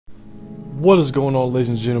What is going on, ladies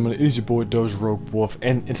and gentlemen? It is your boy Doja Rogue Wolf,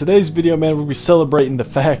 and in today's video, man, we'll be celebrating the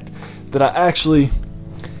fact that I actually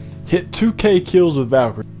hit 2K kills with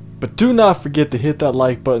Valkyrie. But do not forget to hit that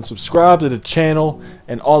like button, subscribe to the channel,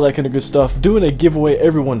 and all that kind of good stuff. Doing a giveaway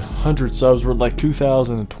every 100 subs. We're at like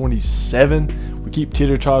 2,027. We keep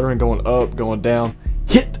teeter-tottering, going up, going down.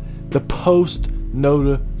 Hit the post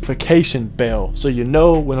notification bell so you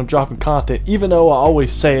know when I'm dropping content, even though I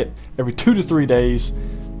always say it every 2 to 3 days.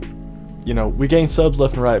 You know, we gain subs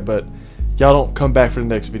left and right, but y'all don't come back for the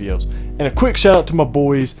next videos. And a quick shout out to my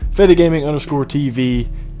boys, FettyGaming_TV,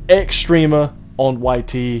 Xtrema on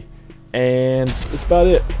YT, and that's about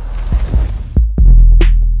it.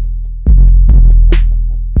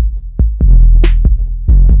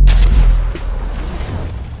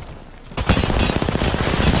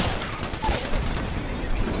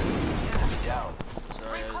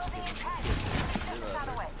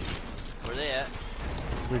 Where they at?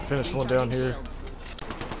 We finished one down here.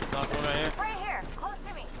 Knock one right here. Right here, close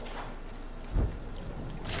to me.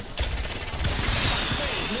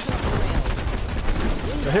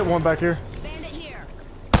 I hit one back here. Bandit here.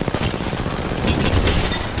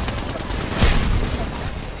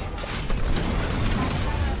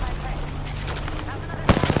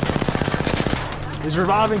 He's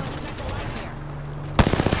reviving.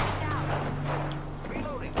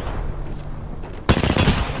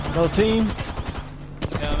 Another team.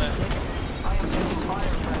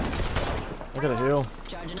 I gotta heal.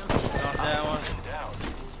 Knock that one.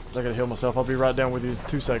 I gotta heal myself. I'll be right down with you in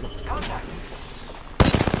 2 seconds.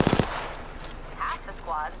 Half the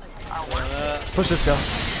squads are working. Push this guy.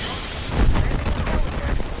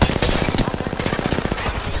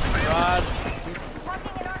 Rod.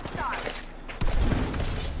 Tucking an arc star.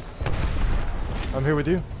 I'm here with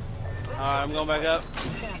you. Alright, I'm going back up.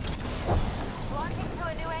 Launching to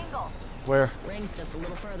a new angle. Where? Rings just a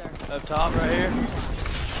little further. Up top right here.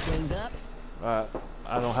 Wings up. Alright.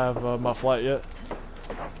 I don't have my flight yet.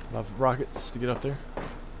 My rockets to get up there.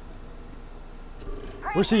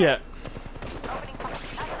 Where's he at? Opening fire.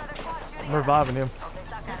 That's another squad shooting. I'm reviving him.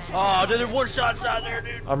 Oh, dude, there's one shot inside there,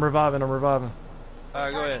 dude. I'm reviving. Alright, go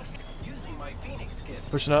ahead.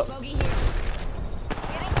 Pushing up. Bogey here.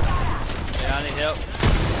 Getting shot at. Yeah, I need help.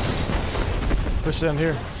 Push down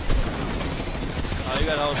here. Oh, you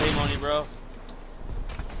got a whole team on you, bro.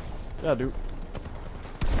 Yeah, dude.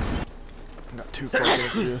 I got 2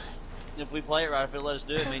 focus assists. If we play it right, if it let us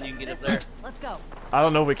do it, man, you can get up there. Let's go. I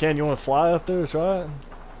don't know if we can. You want to fly up there? Try it.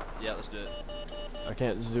 Yeah, let's do it. I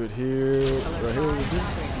can't just do it here. Right here.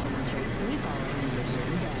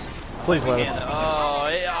 Please let us. Oh,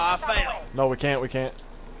 yeah, I failed. No, we can't. We can't.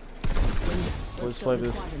 Let's play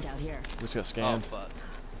this. We just got Oh, scanned. fuck.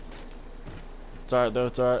 It's alright though.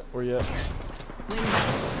 It's alright. Where you at?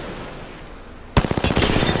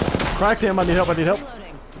 Cracked him. I need help. I need help.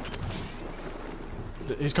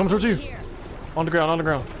 He's coming towards you. On the ground. On the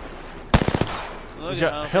ground. He's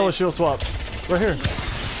got hella shield swaps. Right here.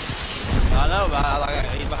 I know, but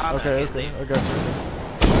he's behind me. I Okay. can't see Okay. him. I got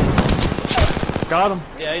you. Got him.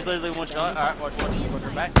 Yeah, he's literally one shot. Alright, watch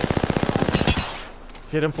her back.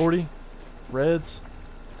 Hit him 40. Reds.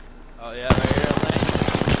 Oh, yeah, right here, I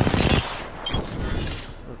think.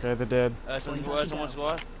 Okay, they're dead. That's one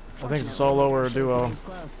squad. I think it's a solo or a duo.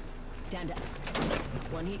 Close. Down to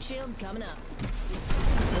one heat shield coming up.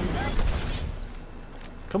 Wings up.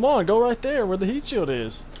 Come on, go right there where the heat shield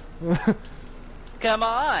is. Come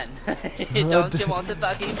on! Don't you want to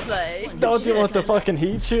fucking play? Don't you want the fucking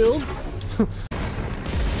heat shield?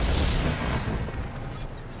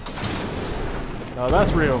 No,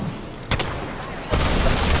 that's real.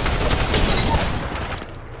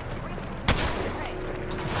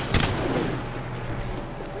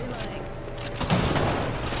 Reloading.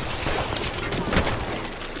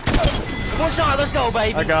 One shot, let's go,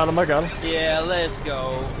 baby! I got him. I got him. Yeah, let's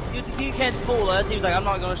go. You can't fool us. He was like, I'm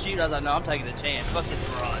not gonna shoot. I was like, no, I'm taking a chance. Fuck this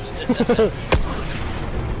barrage.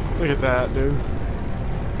 Look at that, dude.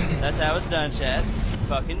 That's how it's done, Chad.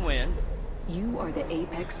 Fucking win. You are the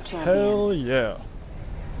Apex champions. Hell yeah.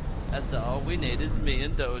 That's all we needed, me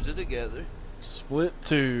and Doja together. Split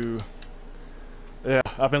 2. Yeah,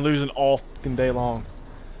 I've been losing all fucking day long.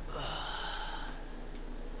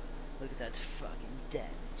 Look at that fucking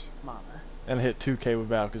damage, mama. And I hit 2K with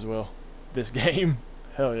Valk as well. This game.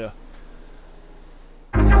 Hell yeah.